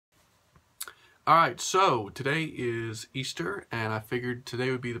Alright, so today is Easter, and I figured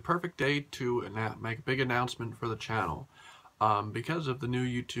today would be the perfect day to make a big announcement for the channel. Because of the new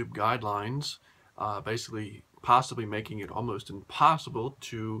YouTube guidelines, basically possibly making it almost impossible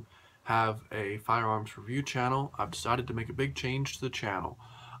to have a firearms review channel, I've decided to make a big change to the channel.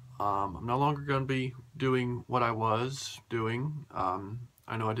 I'm no longer going to be doing what I was doing.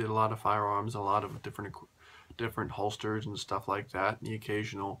 I know I did a lot of firearms, a lot of different holsters and stuff like that, and the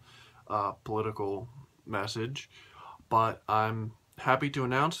occasional political message, but I'm happy to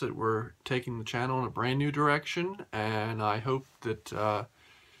announce that we're taking the channel in a brand new direction, and I hope that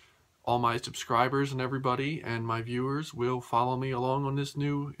all my subscribers and everybody and my viewers will follow me along on this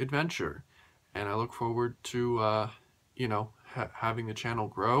new adventure. And I look forward to having the channel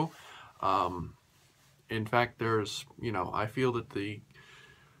grow. In fact, I feel that the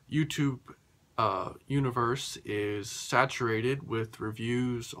YouTube universe is saturated with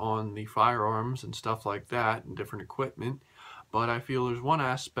reviews on the firearms and stuff like that and different equipment, but I feel there's one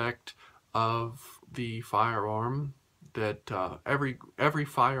aspect of the firearm that every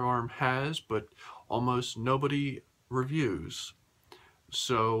firearm has, but almost nobody reviews.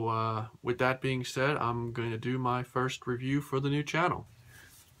 So with that being said, I'm going to do my first review for the new channel.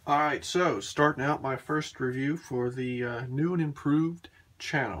 Alright, so starting out my first review for the new and improved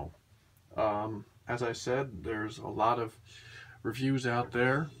channel. As I said, there's a lot of reviews out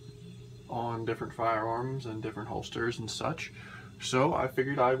there on different firearms and different holsters and such, so I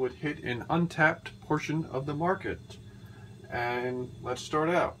figured I would hit an untapped portion of the market. And let's start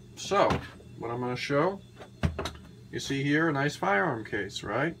out. So, what I'm going to show, you see here a nice firearm case,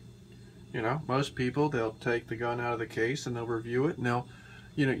 right? You know, most people, they'll take the gun out of the case and they'll review it, and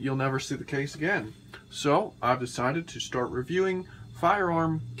you'll never see the case again. So, I've decided to start reviewing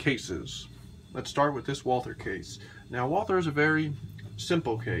firearm cases. Let's start with this Walther case. Now, Walther is a very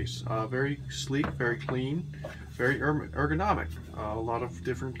simple case, very sleek, very clean, very ergonomic. A lot of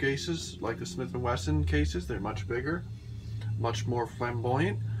different cases, like the Smith & Wesson cases, they're much bigger, much more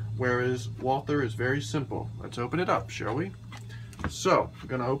flamboyant, whereas Walther is very simple. Let's open it up, shall we? So, I'm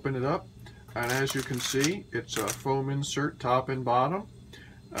going to open it up, and as you can see, it's a foam insert top and bottom,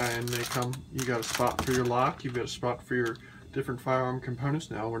 and you got a spot for your lock, you've got a spot for your different firearm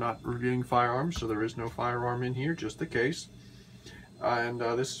components. Now, we're not reviewing firearms, so there is no firearm in here, just the case. And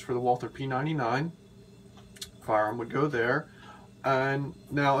this is for the Walther P99. Firearm would go there. And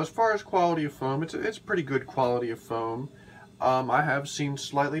now, as far as quality of foam, it's pretty good quality of foam. I have seen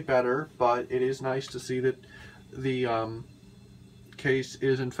slightly better, but it is nice to see that the case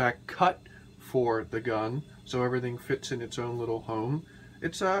is in fact cut for the gun, so everything fits in its own little home.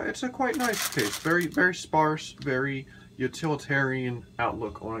 It's a quite nice case, very, very sparse, very utilitarian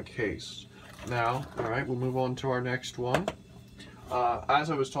outlook on a case. Now, alright, we'll move on to our next one. As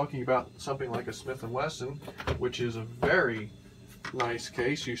I was talking about something like a Smith & Wesson, which is a very nice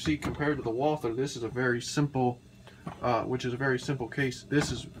case, you see compared to the Walther, this is a very simple, case.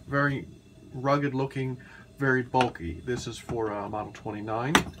 This is very rugged looking, very bulky. This is for model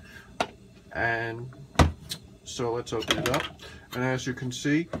 29. And so let's open it up. And as you can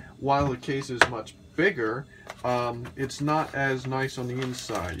see, while the case is much bigger, it's not as nice on the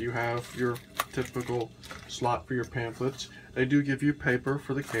inside. You have your typical slot for your pamphlets. They do give you paper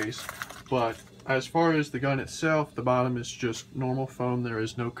for the case, but as far as the gun itself, the bottom is just normal foam. There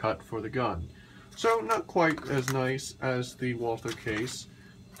is no cut for the gun. So not quite as nice as the Walther case,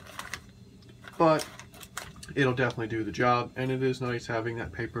 but it'll definitely do the job, and it is nice having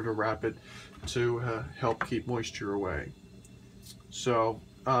that paper to wrap it to help keep moisture away. So,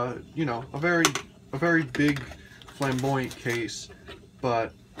 you know, a very big, flamboyant case,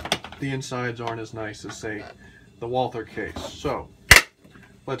 but the insides aren't as nice as, say, the Walther case. So,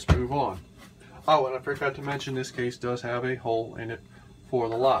 let's move on. Oh, and I forgot to mention, this case does have a hole in it for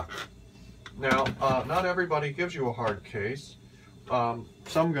the lock. Now, not everybody gives you a hard case.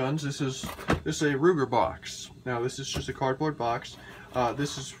 Some guns, this is a Ruger box. Now, this is just a cardboard box.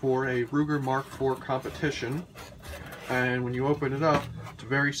 This is for a Ruger Mark IV competition, and when you open it up, it's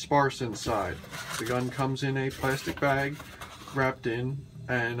very sparse inside. The gun comes in a plastic bag, wrapped in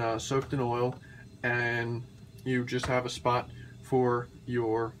and soaked in oil, and you just have a spot for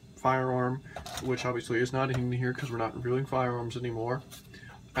your firearm, which obviously is not in here because we're not reviewing firearms anymore,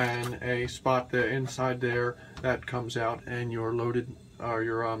 and a spot there inside there that comes out, and your loaded,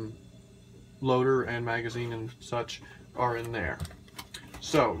 your loader and magazine and such are in there.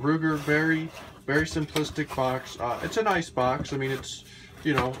 So Ruger, very simplistic box. It's a nice box. I mean, it's,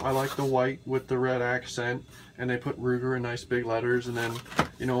 you know, I like the white with the red accent, and they put Ruger in nice big letters, and then,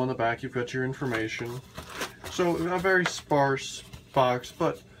 you know, on the back you've got your information. So a very sparse box,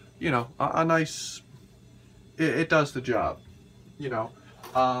 but you know, a nice, it does the job, you know.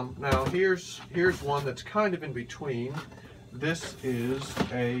 Now here's one that's kind of in between. This is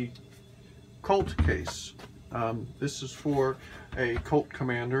a Colt case. This is for a Colt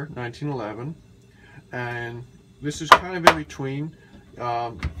Commander 1911, and this is kind of in between.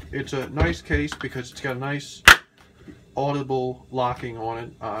 It's a nice case because it's got a nice audible locking on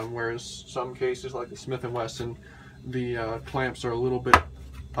it, whereas some cases like the Smith & Wesson, the clamps are a little bit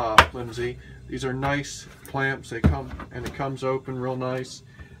flimsy. These are nice clamps. They come, and it comes open real nice.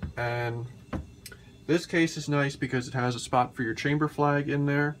 And this case is nice because it has a spot for your chamber flag in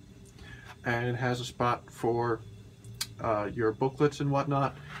there, and it has a spot for your booklets and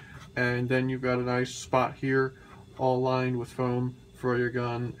whatnot, and then you've got a nice spot here all lined with foam for your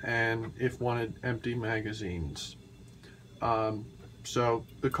gun and, if wanted, empty magazines. So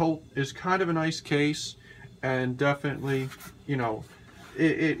the Colt is kind of a nice case, and definitely, you know,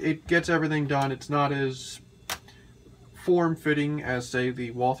 it gets everything done. It's not as form-fitting as, say,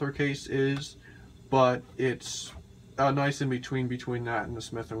 the Walther case is, but it's a nice in between that and the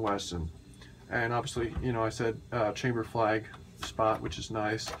Smith & Wesson. And obviously, you know, I said chamber flag spot, which is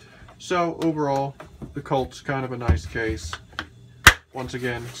nice. So overall, the Colt's kind of a nice case. Once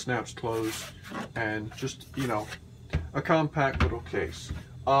again, snaps closed, and just, you know, a compact little case.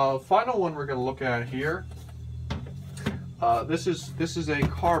 Final one we're going to look at here. This is a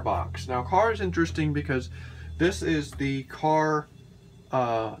car box. Now, car is interesting because this is the car.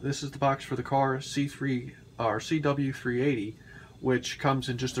 This is the box for the car C3 or CW380, which comes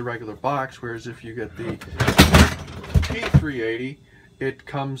in just a regular box. Whereas if you get the P380, it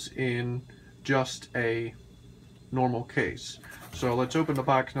comes in just a normal case. So let's open the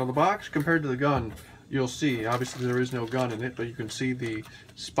box. Now the box, compared to the gun, you'll see obviously there is no gun in it, but you can see the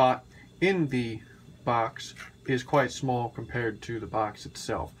spot in the box is quite small compared to the box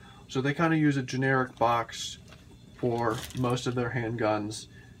itself. So they kind of use a generic box for most of their handguns,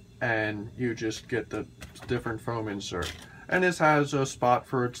 and you just get the different foam insert. And this has a spot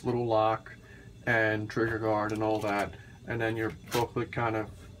for its little lock and trigger guard and all that, and then your booklet kind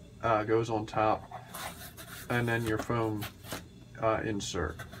of goes on top, and then your foam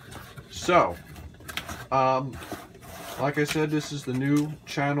insert. So like I said, this is the new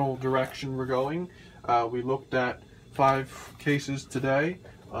channel direction we're going. We looked at 5 cases today.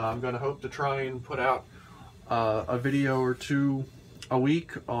 I'm going to hope to try and put out a video or 2 a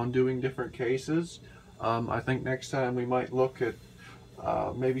week on doing different cases. I think next time we might look at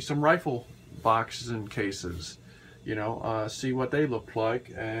maybe some rifle boxes and cases, you know, see what they look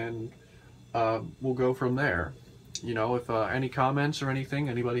like, and we'll go from there. You know, if any comments or anything,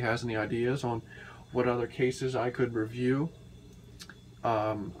 anybody has any ideas on what other cases I could review,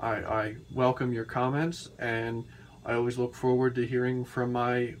 I welcome your comments, and I always look forward to hearing from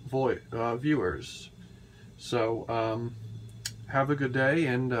my viewers. So have a good day,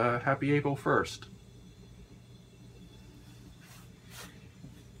 and happy April 1st.